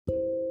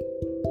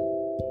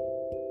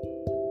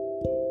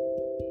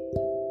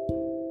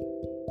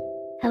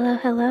Hello,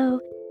 hello.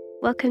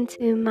 Welcome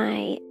to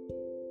my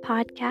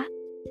podcast,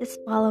 To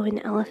Swallow an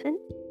Elephant,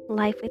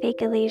 Life with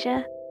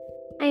Achalasia.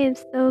 I am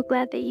so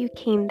glad that you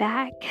came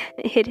back.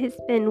 It has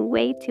been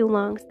way too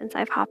long since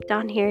I've hopped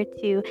on here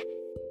to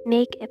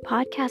make a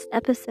podcast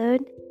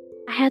episode.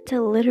 I had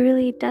to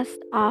literally dust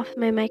off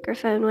my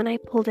microphone when I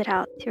pulled it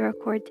out to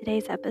record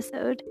today's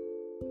episode.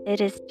 It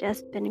has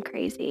just been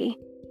crazy.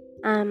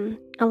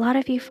 A lot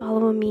of you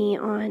follow me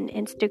on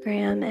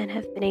Instagram and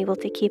have been able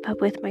to keep up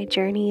with my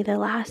journey the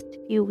last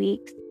few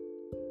weeks,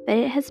 but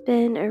it has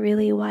been a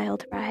really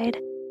wild ride.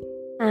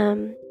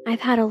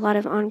 I've had a lot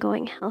of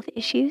ongoing health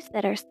issues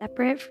that are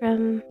separate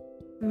from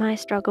my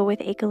struggle with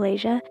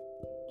achalasia,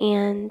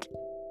 and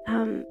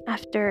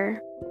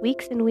after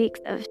weeks and weeks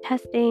of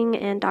testing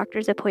and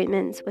doctor's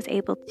appointments, was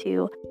able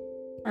to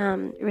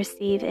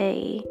receive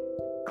a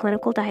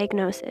clinical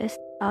diagnosis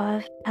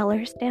of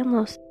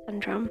Ehlers-Danlos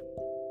syndrome.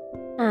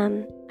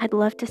 I'd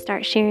love to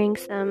start sharing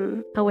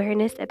some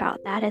awareness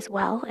about that as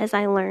well as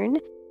I learn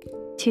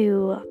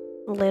to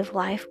live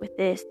life with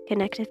this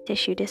connective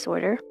tissue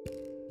disorder.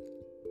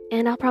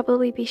 And I'll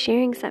probably be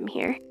sharing some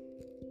here.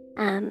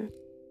 And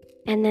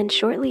then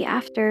shortly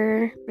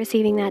after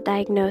receiving that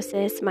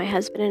diagnosis, my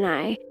husband and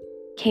I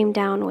came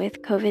down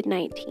with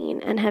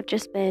COVID-19 and have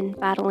just been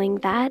battling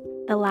that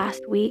the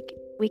last week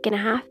and a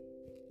half,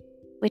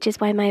 which is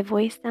why my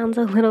voice sounds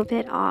a little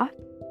bit off.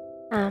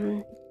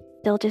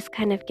 Still just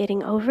kind of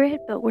getting over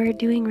it, but we're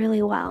doing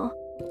really well.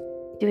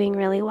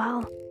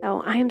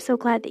 So I am so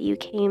glad that you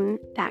came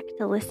back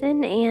to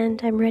listen,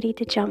 and I'm ready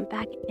to jump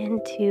back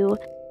into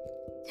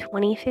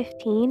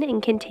 2015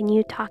 and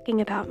continue talking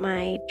about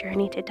my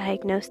journey to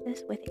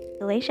diagnosis with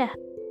achalasia.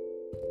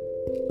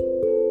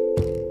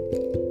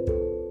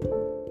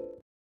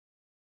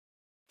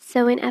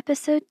 So in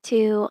episode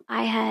 2,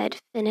 I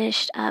had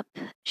finished up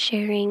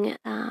sharing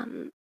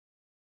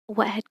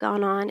what had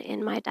gone on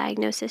in my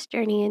diagnosis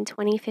journey in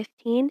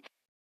 2015.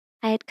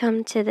 I had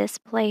come to this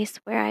place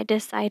where I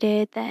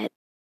decided that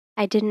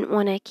I didn't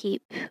want to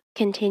keep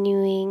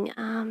continuing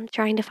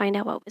trying to find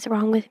out what was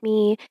wrong with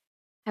me.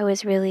 I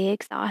was really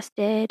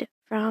exhausted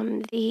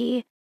from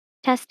the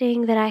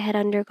testing that I had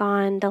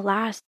undergone the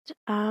last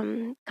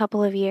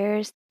couple of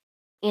years,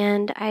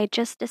 and I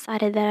just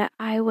decided that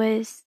I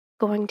was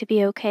going to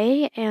be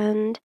okay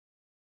and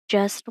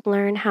just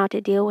learn how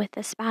to deal with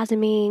the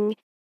spasming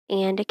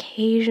and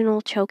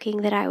occasional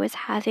choking that I was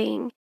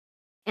having.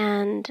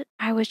 And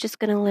I was just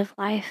going to live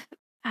life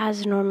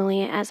as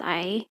normally as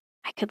I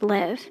could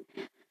live.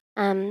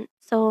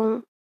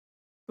 So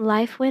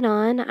life went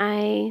on.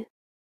 I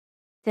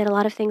did a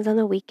lot of things on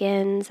the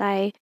weekends.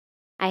 I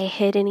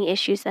hid any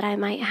issues that I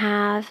might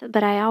have,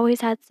 but I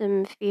always had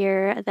some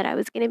fear that I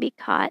was going to be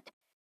caught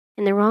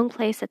in the wrong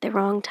place at the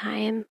wrong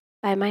time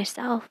by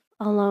myself,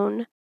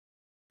 alone,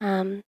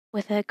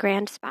 with a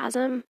grand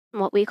spasm,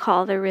 what we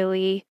call the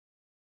really,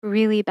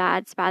 really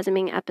bad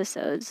spasming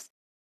episodes.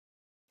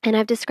 And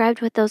I've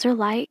described what those are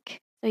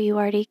like, so you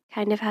already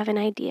kind of have an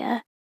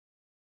idea.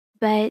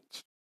 But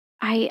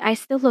I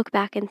still look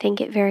back and think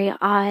it very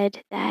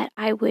odd that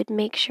I would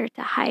make sure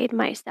to hide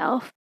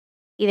myself,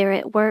 either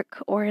at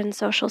work or in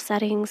social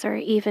settings or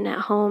even at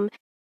home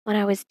when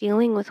I was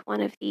dealing with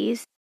one of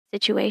these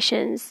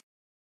situations.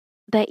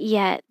 But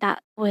yet,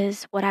 that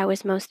was what I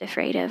was most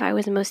afraid of. I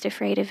was most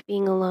afraid of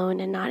being alone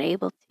and not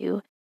able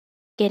to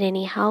get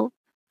any help.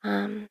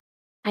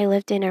 I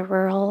lived in a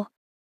rural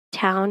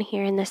town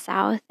here in the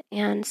South,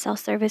 and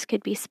self-service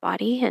could be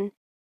spotty, and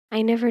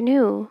I never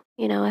knew,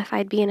 if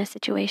I'd be in a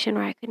situation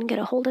where I couldn't get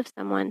a hold of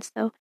someone.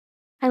 So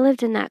I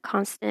lived in that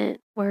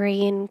constant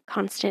worry and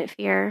constant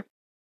fear.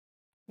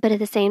 But at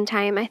the same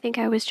time, I think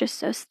I was just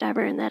so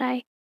stubborn that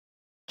I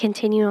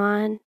continue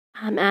on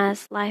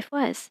as life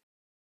was.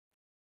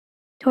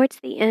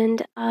 Towards the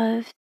end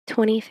of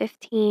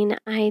 2015,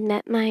 I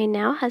met my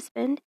now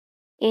husband,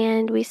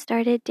 and we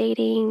started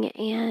dating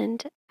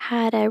and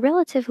had a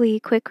relatively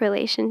quick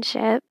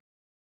relationship.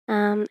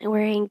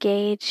 We're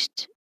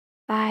engaged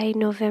by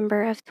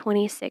November of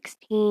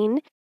 2016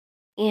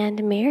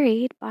 and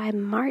married by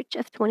March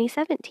of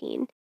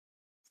 2017.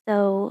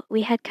 So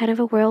we had kind of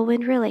a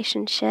whirlwind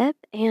relationship,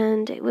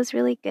 and it was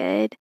really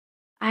good.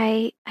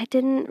 I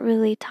didn't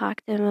really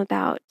talk to him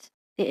about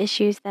the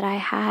issues that I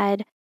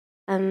had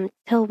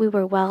till we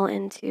were well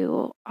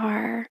into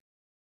our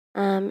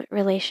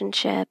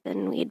relationship,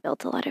 and we'd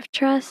built a lot of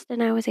trust,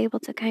 and I was able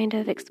to kind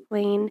of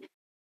explain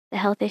the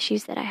health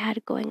issues that I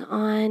had going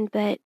on.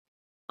 But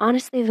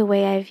honestly, the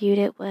way I viewed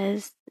it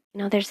was,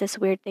 there's this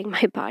weird thing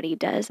my body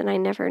does, and I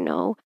never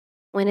know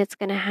when it's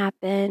going to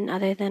happen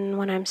other than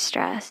when I'm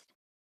stressed.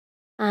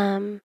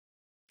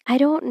 I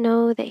don't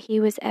know that he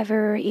was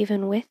ever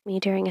even with me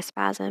during a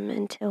spasm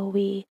until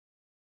we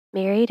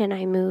married and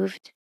I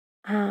moved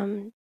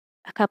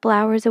a couple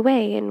hours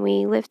away and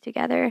we lived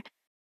together.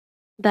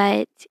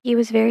 But he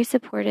was very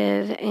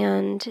supportive,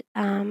 and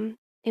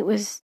it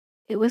was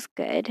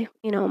good.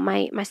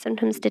 My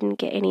symptoms didn't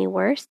get any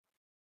worse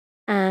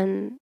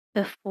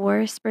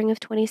before spring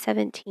of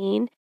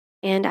 2017,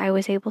 and I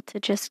was able to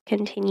just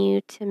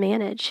continue to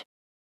manage.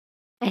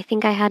 I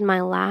think I had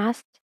my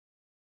last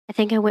I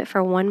think I went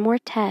for one more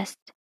test,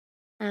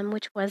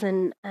 which was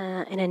an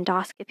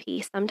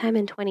endoscopy sometime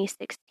in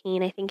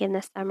 2016, I think in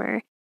the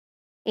summer.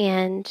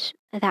 And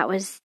that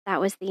was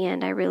the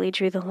end. I really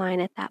drew the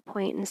line at that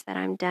point and said,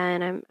 I'm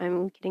done.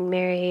 I'm getting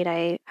married.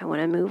 I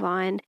want to move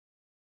on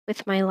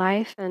with my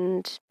life,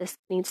 and this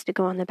needs to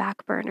go on the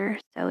back burner.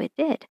 So it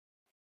did.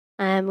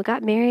 We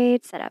got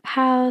married, set up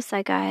house.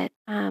 I got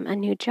a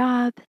new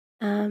job.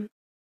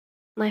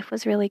 Life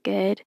was really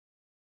good.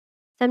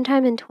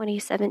 Sometime in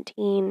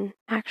 2017,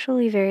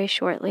 actually very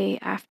shortly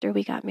after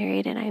we got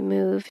married and I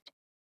moved,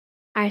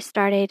 I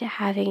started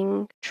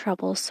having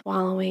trouble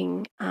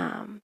swallowing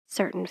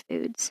certain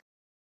foods.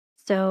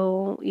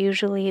 So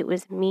usually it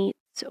was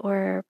meats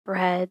or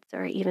breads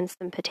or even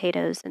some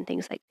potatoes and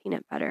things like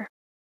peanut butter.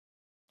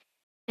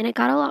 And it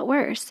got a lot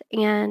worse.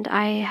 And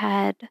I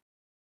had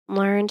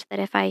learned that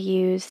if I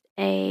used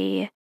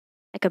a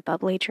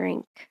bubbly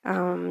drink,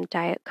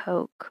 Diet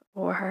Coke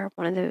or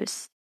one of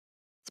those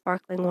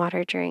sparkling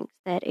water drinks,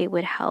 that it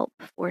would help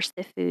force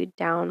the food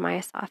down my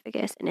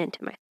esophagus and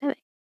into my stomach.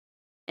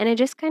 And I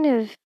just kind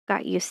of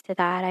got used to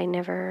that. I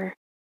never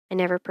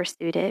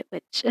pursued it,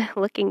 which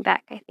looking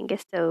back, I think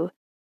is so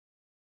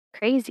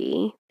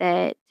crazy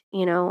that,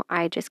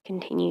 I just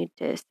continued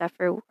to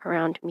suffer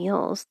around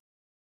meals,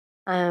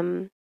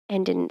 and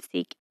didn't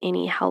seek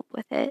any help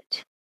with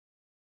it.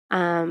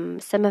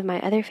 Some of my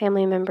other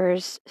family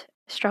members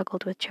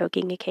struggled with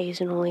choking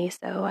occasionally,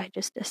 so I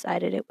just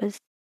decided it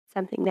was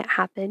something that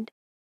happened.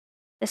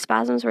 The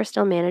spasms were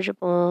still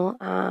manageable,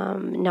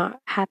 not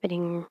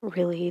happening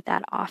really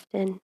that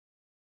often.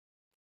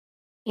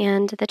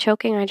 And the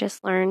choking I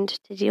just learned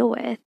to deal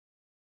with.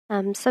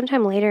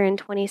 Sometime later in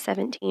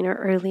 2017 or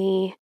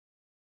early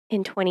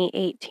in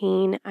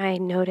 2018, I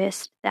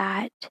noticed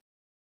that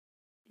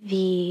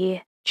the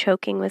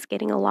choking was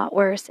getting a lot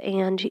worse,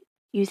 and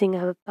using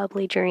a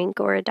bubbly drink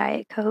or a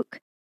Diet Coke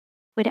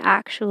would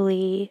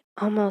actually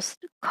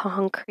almost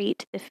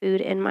concrete the food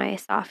in my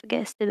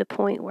esophagus to the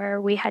point where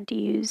we had to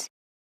use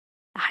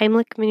the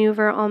Heimlich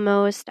maneuver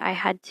almost. I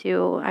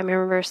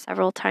remember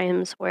several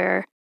times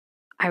where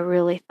I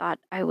really thought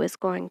I was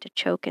going to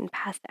choke and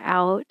pass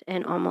out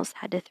and almost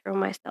had to throw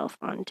myself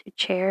onto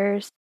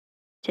chairs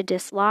to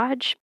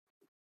dislodge.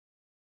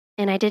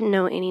 And I didn't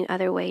know any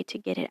other way to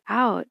get it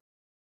out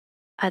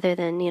other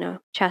than,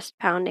 chest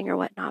pounding or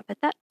whatnot. But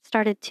that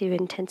started to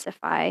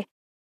intensify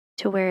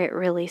to where it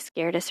really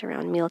scared us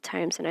around meal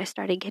times. And I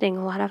started getting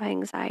a lot of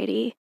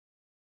anxiety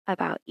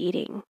about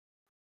eating.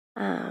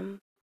 And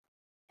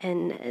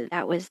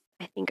that was,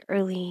 I think,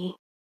 early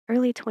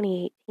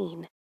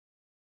 2018.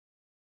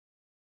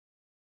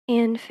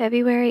 In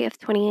February of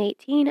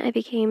 2018, I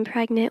became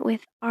pregnant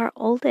with our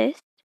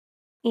oldest,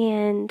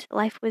 and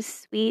life was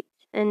sweet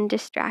and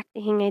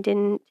distracting. I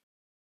didn't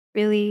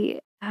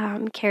really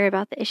care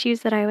about the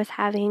issues that I was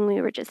having.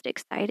 We were just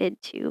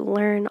excited to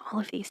learn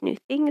all of these new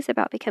things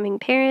about becoming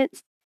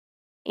parents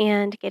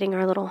and getting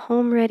our little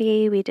home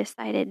ready. We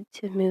decided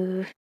to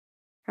move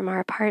from our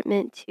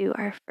apartment to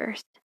our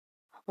first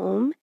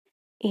home,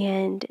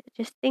 and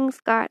just things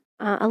got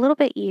a little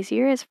bit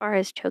easier as far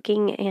as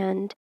choking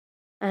and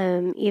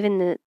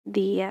even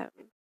the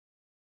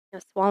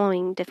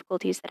swallowing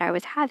difficulties that I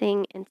was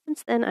having. And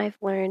since then, I've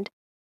learned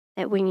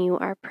that when you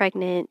are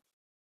pregnant,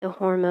 the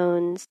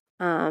hormones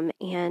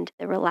and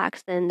the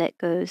relaxin that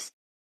goes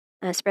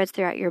spreads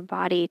throughout your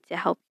body to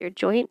help your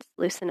joints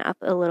loosen up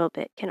a little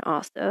bit can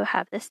also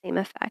have the same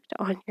effect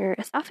on your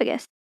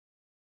esophagus.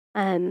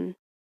 And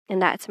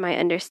that's my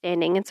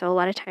understanding. And so a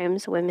lot of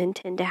times women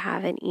tend to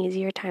have an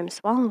easier time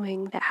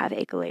swallowing that have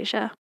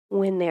achalasia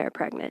when they are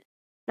pregnant.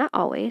 Not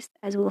always,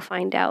 as we'll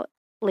find out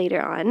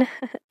later on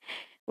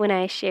when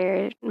I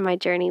share my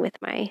journey with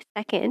my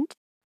second,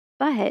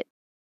 but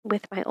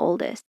with my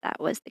oldest, that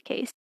was the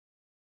case.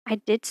 I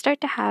did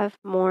start to have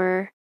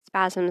more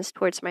spasms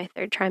towards my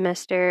third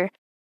trimester,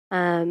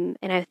 and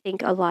I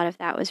think a lot of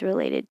that was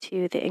related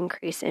to the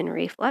increase in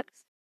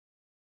reflux.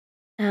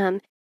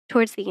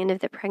 Towards the end of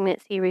the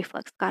pregnancy,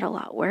 reflux got a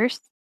lot worse.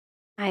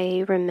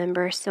 I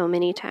remember so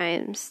many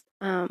times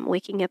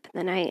waking up in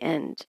the night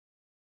and,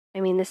 I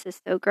mean, this is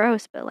so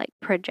gross, but like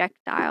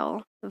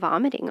projectile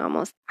vomiting,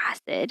 almost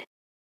acid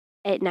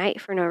at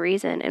night for no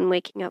reason, and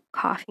waking up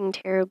coughing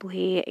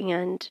terribly.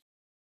 And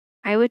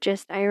I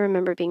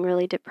remember being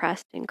really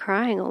depressed and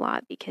crying a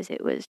lot because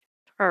it was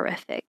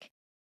horrific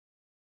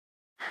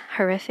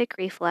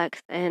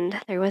reflux,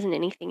 and there wasn't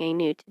anything I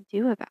knew to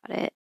do about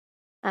it.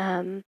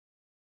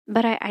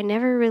 But I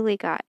never really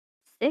got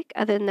sick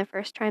other than the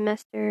first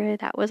trimester.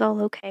 That was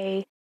all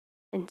okay.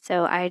 And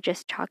so I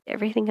just chalked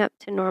everything up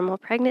to normal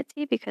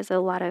pregnancy because a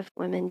lot of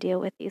women deal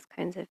with these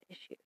kinds of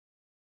issues.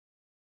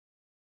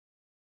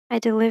 I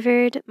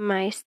delivered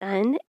my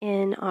son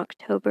in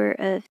October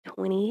of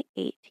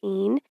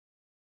 2018.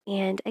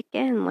 And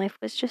again, life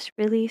was just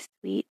really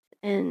sweet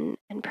and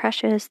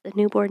precious. The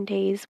newborn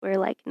days were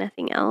like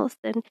nothing else,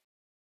 and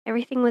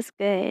everything was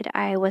good.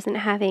 I wasn't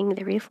having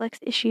the reflux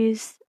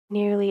issues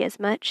nearly as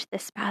much. The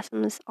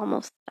spasms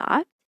almost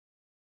stopped,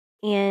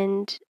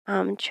 and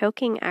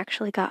choking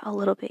actually got a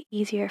little bit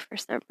easier for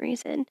some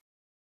reason.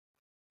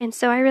 And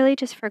so I really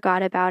just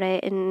forgot about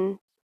it, and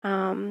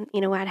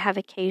I'd have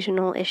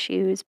occasional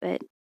issues,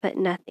 but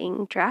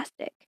nothing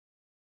drastic.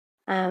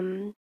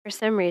 For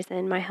some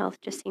reason, my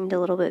health just seemed a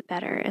little bit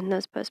better in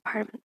those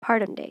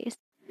postpartum days.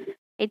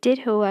 I did,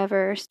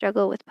 however,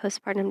 struggle with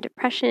postpartum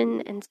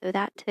depression, and so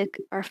that took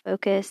our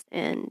focus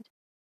and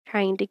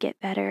trying to get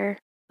better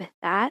with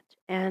that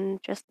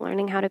and just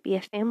learning how to be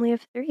a family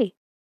of three.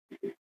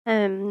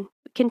 We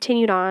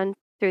continued on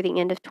through the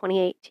end of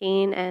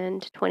 2018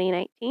 and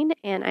 2019,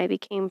 and I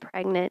became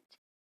pregnant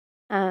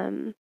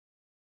in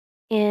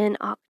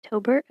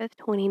October of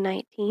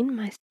 2019.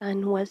 My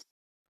son was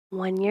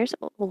 1 year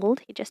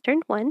old. He just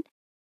turned one,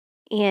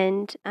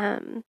 and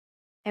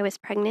I was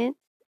pregnant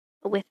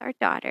with our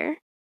daughter,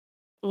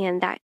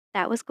 and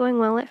that was going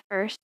well at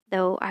first,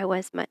 though I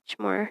was much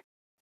more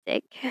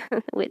sick,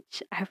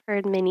 which I've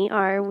heard many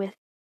are with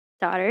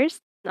daughters.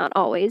 Not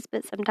always,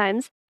 but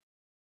sometimes.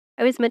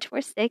 I was much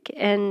more sick,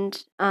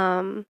 and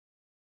I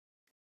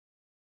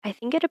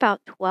think at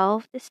about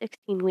 12 to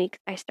 16 weeks,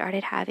 I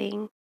started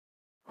having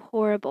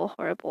horrible,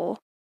 horrible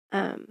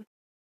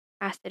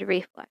acid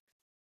reflux.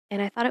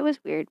 And I thought it was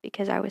weird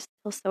because I was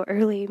still so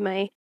early.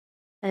 My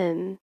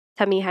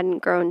tummy hadn't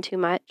grown too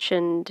much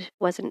and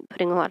wasn't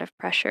putting a lot of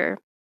pressure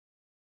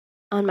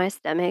on my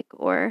stomach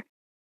or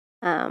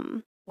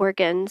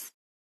organs.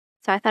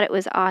 So I thought it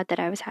was odd that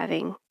I was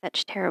having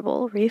such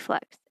terrible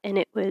reflux. And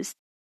it was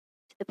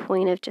to the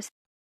point of just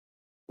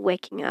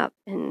waking up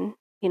and,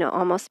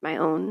 almost my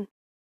own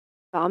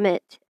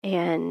vomit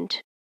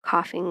and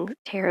coughing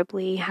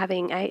terribly.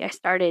 I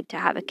started to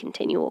have a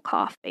continual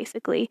cough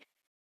basically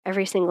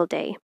every single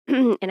day.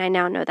 And I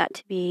now know that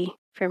to be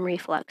from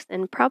reflux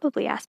and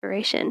probably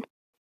aspiration.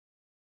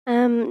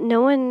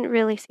 No one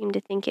really seemed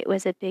to think it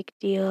was a big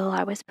deal.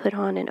 I was put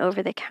on an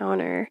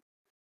over-the-counter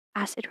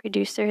acid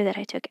reducer that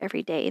I took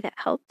every day that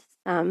helped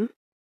some.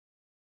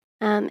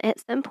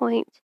 At some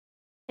point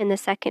in the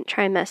second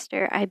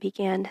trimester, I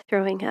began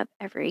throwing up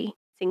every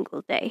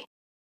single day,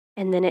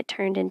 and then it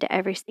turned into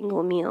every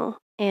single meal.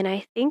 And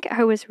I think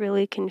I was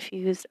really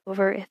confused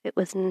over if it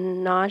was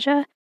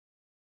nausea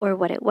or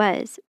what it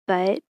was,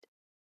 but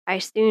I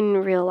soon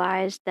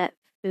realized that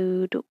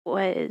food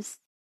was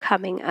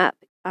coming up.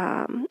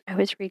 I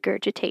was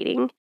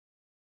regurgitating,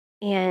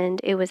 and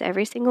it was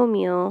every single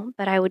meal,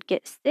 but I would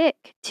get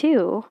sick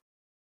too.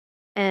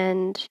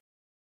 And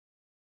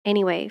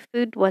anyway,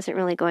 food wasn't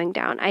really going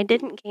down. I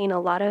didn't gain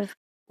a lot of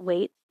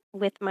weight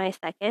with my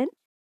second,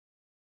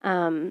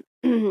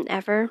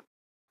 ever,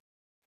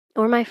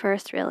 or my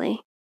first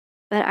really.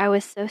 But I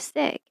was so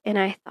sick, and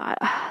I thought,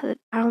 oh,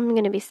 I'm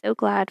going to be so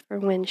glad for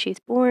when she's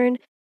born.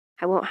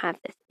 I won't have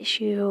this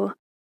issue.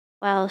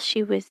 Well,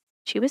 she was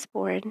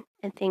born,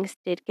 and things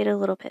did get a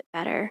little bit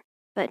better,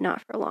 but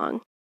not for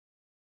long.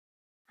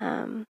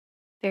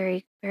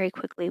 Very, very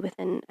quickly,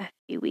 within a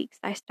few weeks,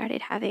 I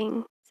started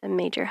having some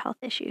major health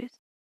issues.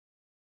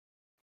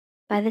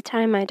 By the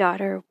time my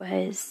daughter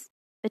was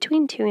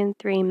between 2 and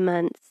 3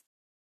 months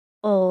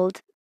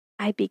old,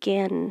 I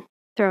began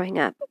throwing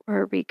up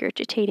or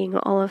regurgitating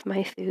all of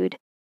my food,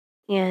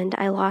 and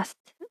I lost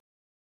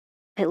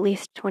at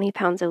least 20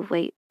 pounds of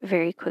weight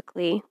very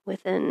quickly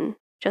within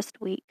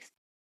just weeks,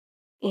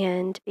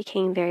 and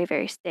became very,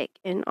 very sick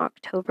in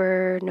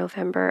October,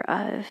 November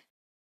of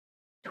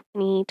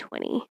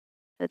 2020.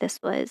 So this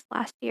was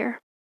last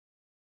year.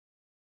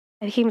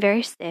 I became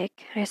very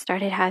sick. I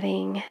started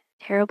having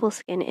terrible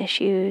skin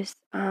issues.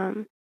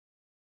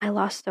 I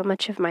lost so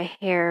much of my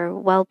hair,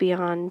 well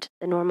beyond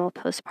the normal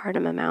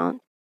postpartum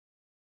amount.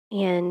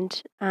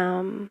 And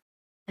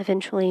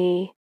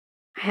eventually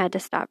I had to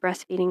stop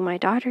breastfeeding my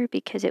daughter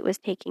because it was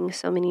taking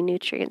so many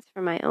nutrients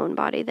from my own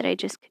body that I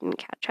just couldn't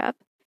catch up.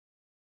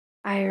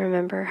 I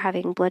remember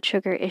having blood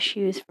sugar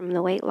issues from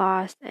the weight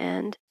loss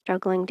and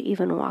struggling to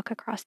even walk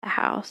across the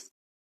house.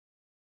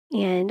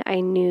 And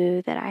I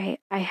knew that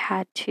I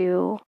had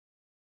to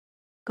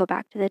go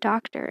back to the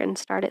doctor and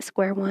start at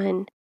square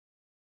one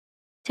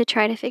to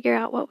try to figure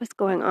out what was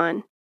going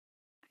on.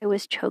 I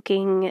was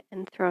choking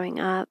and throwing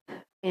up,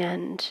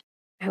 and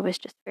I was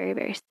just very,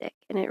 very sick.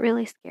 And it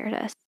really scared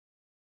us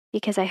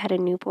because I had a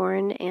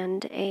newborn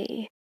and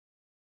he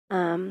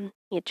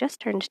had just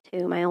turned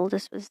 2. My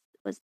oldest was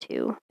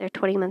 2. They're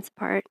 20 months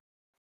apart.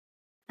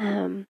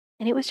 And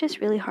it was just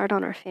really hard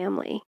on our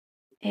family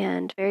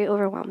and very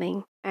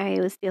overwhelming. I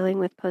was dealing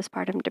with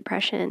postpartum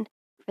depression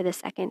for the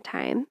second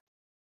time,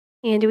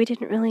 and we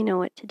didn't really know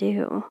what to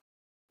do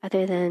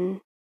other than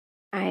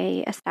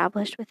I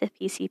established with the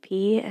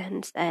PCP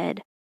and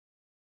said,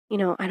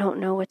 I don't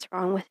know what's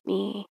wrong with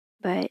me,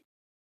 but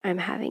I'm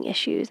having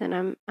issues and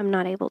I'm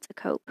not able to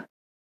cope.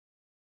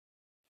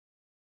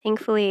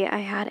 Thankfully, I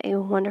had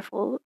a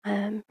wonderful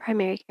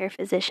primary care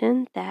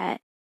physician that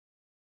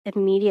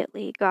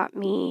immediately got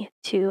me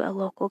to a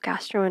local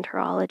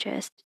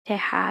gastroenterologist to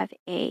have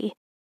a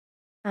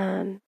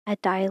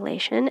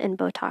dilation and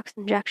Botox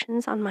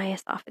injections on my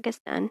esophagus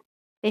done.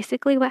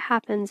 Basically, what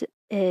happens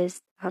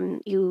is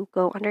you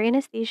go under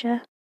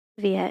anesthesia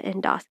via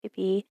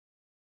endoscopy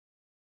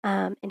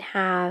and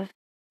have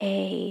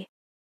a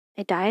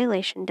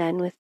dilation done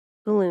with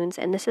balloons,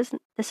 and this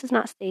is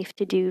not safe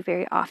to do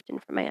very often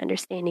from my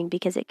understanding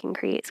because it can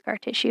create scar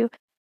tissue.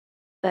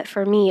 But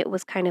for me, it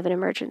was kind of an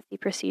emergency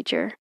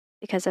procedure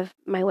because of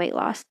my weight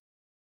loss.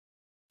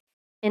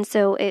 And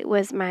so it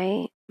was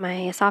my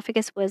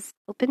esophagus was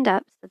opened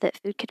up so that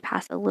food could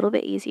pass a little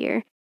bit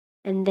easier.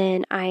 And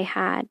then I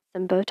had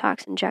some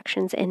Botox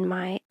injections in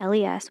my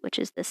LES, which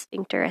is the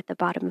sphincter at the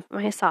bottom of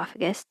my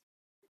esophagus,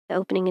 the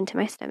opening into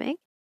my stomach,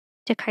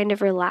 to kind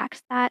of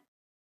relax that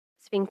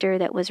sphincter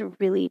that was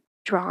really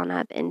drawn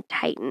up and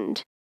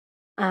tightened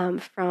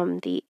from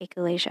the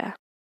achalasia,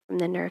 from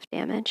the nerve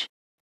damage.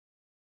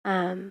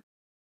 So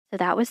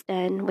that was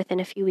done. Within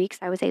a few weeks,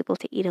 I was able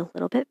to eat a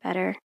little bit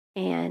better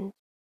and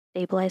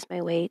stabilize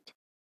my weight.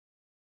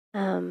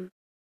 And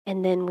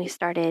then we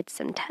started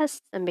some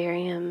tests, some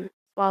barium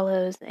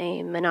swallows,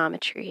 a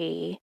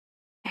manometry,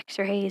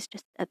 x-rays,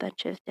 just a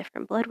bunch of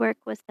different blood work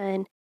was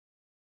done.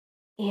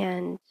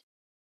 And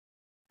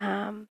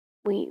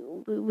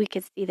we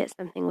could see that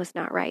something was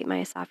not right.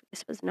 My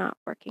esophagus was not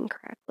working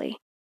correctly.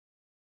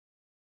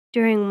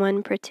 During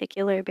one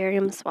particular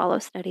barium swallow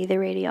study, the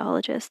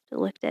radiologist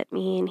looked at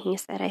me and he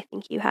said, "I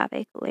think you have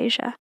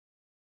achalasia."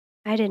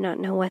 I did not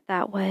know what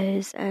that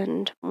was,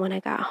 and when I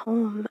got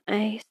home,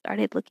 I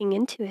started looking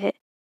into it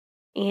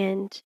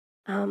and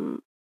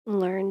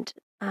learned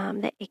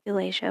that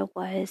achalasia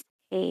was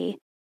a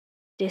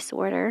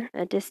disorder,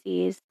 a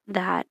disease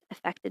that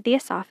affected the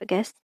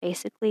esophagus.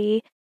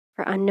 Basically,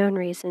 for unknown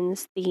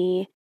reasons,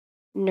 the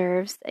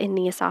nerves in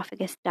the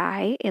esophagus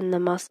die and the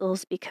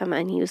muscles become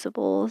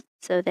unusable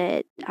so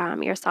that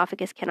your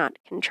esophagus cannot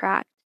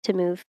contract to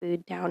move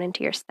food down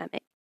into your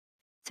stomach.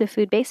 So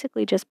food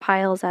basically just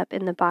piles up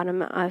in the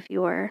bottom of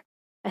your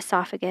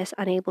esophagus,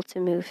 unable to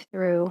move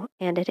through,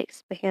 and it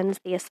expands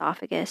the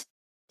esophagus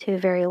to a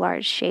very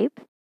large shape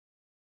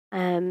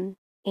and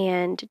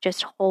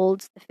just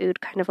holds the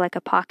food kind of like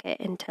a pocket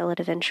until it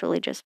eventually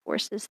just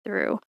forces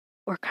through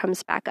or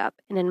comes back up.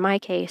 And in my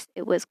case,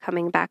 it was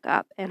coming back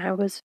up and I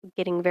was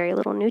getting very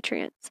little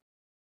nutrients.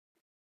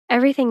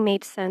 Everything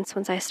made sense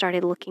once I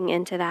started looking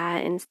into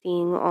that and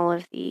seeing all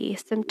of the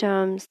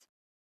symptoms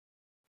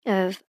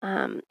of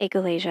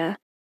achalasia.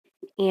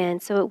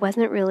 And so it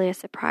wasn't really a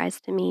surprise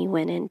to me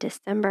when in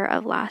December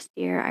of last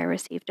year, I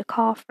received a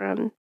call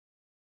from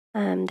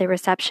the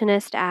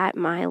receptionist at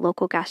my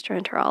local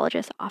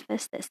gastroenterologist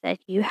office that said,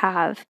 "You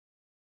have,"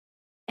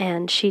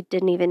 and she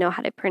didn't even know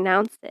how to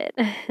pronounce it.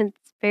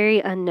 It's very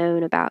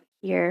unknown about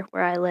here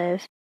where I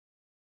live.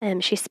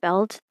 She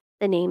spelled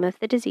the name of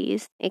the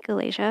disease,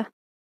 achalasia,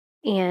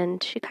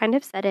 and she kind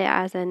of said it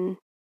as an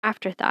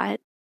afterthought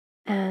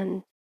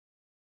and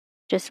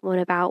just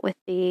went about with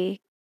the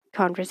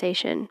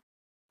conversation.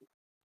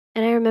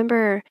 And I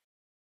remember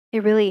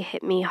it really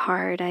hit me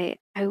hard. I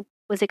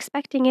was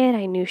expecting it.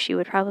 I knew she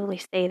would probably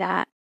say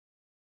that.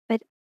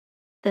 But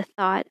the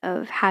thought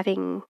of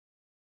having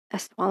a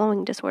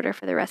swallowing disorder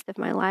for the rest of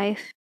my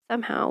life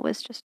somehow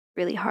was just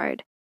really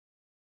hard.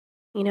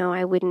 You know,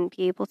 I wouldn't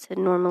be able to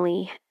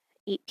normally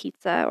eat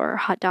pizza or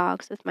hot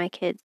dogs with my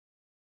kids.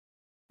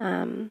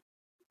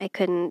 I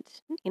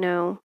couldn't,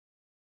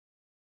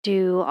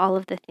 do all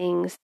of the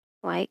things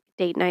like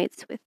date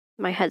nights with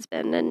my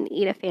husband and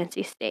eat a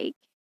fancy steak.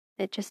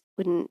 It just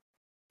wouldn't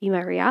be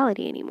my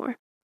reality anymore.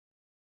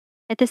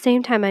 At the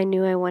same time, I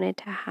knew I wanted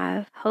to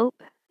have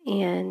hope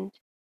and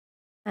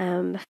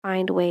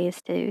find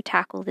ways to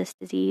tackle this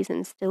disease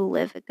and still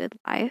live a good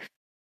life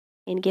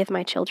and give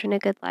my children a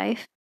good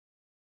life.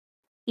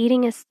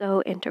 Eating is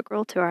so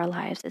integral to our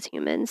lives as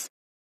humans.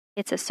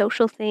 It's a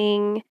social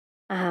thing.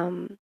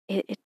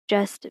 It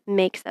just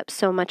makes up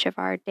so much of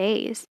our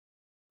days.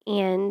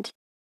 And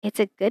it's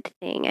a good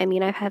thing. I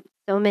mean, I've had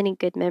so many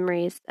good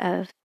memories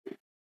of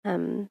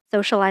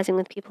socializing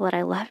with people that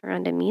I love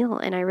around a meal.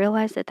 And I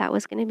realized that that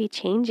was going to be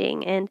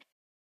changing. And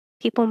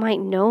people might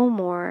know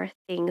more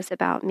things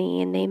about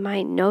me, and they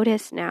might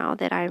notice now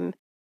that I'm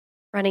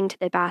running to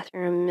the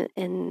bathroom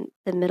in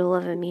the middle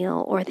of a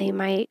meal, or they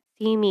might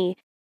see me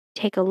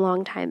take a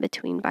long time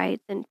between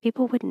bites, and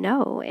people would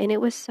know. And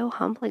it was so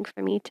humbling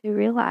for me to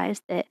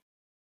realize that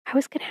I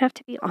was going to have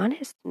to be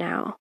honest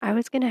now. I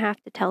was going to have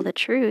to tell the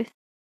truth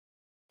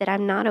that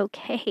I'm not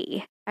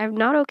okay. I'm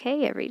not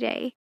okay every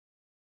day.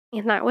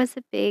 And that was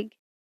a big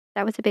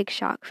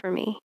shock for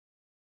me.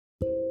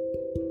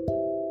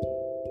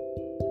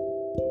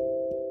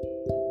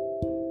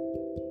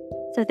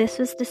 So this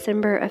was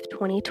December of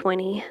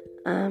 2020.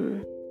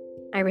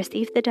 I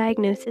received the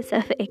diagnosis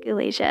of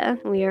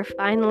achalasia. We are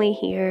finally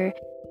here.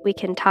 We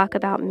can talk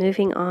about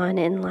moving on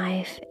in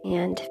life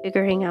and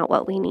figuring out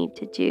what we need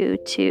to do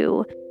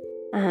to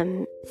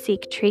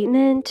seek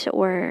treatment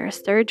or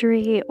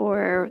surgery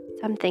or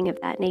something of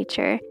that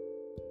nature.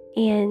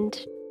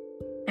 And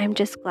I'm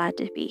just glad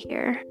to be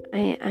here.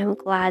 I'm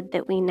glad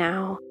that we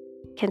now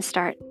can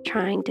start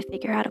trying to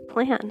figure out a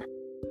plan.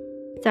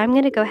 So I'm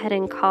going to go ahead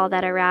and call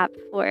that a wrap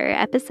for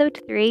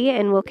episode 3,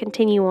 and we'll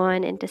continue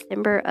on in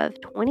December of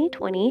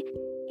 2020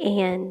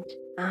 and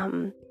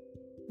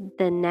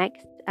the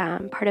next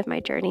part of my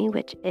journey,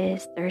 which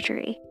is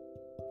surgery.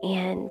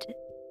 And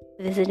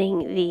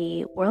visiting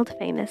the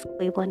world-famous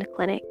Cleveland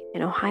Clinic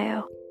in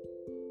Ohio.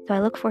 So I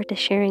look forward to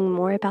sharing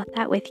more about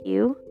that with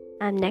you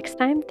next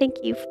time. Thank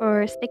you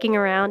for sticking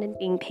around and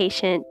being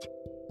patient,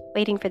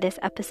 waiting for this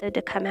episode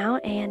to come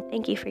out, and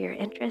thank you for your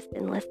interest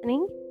in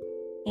listening.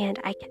 And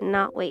I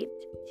cannot wait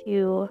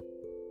to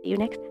see you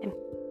next time.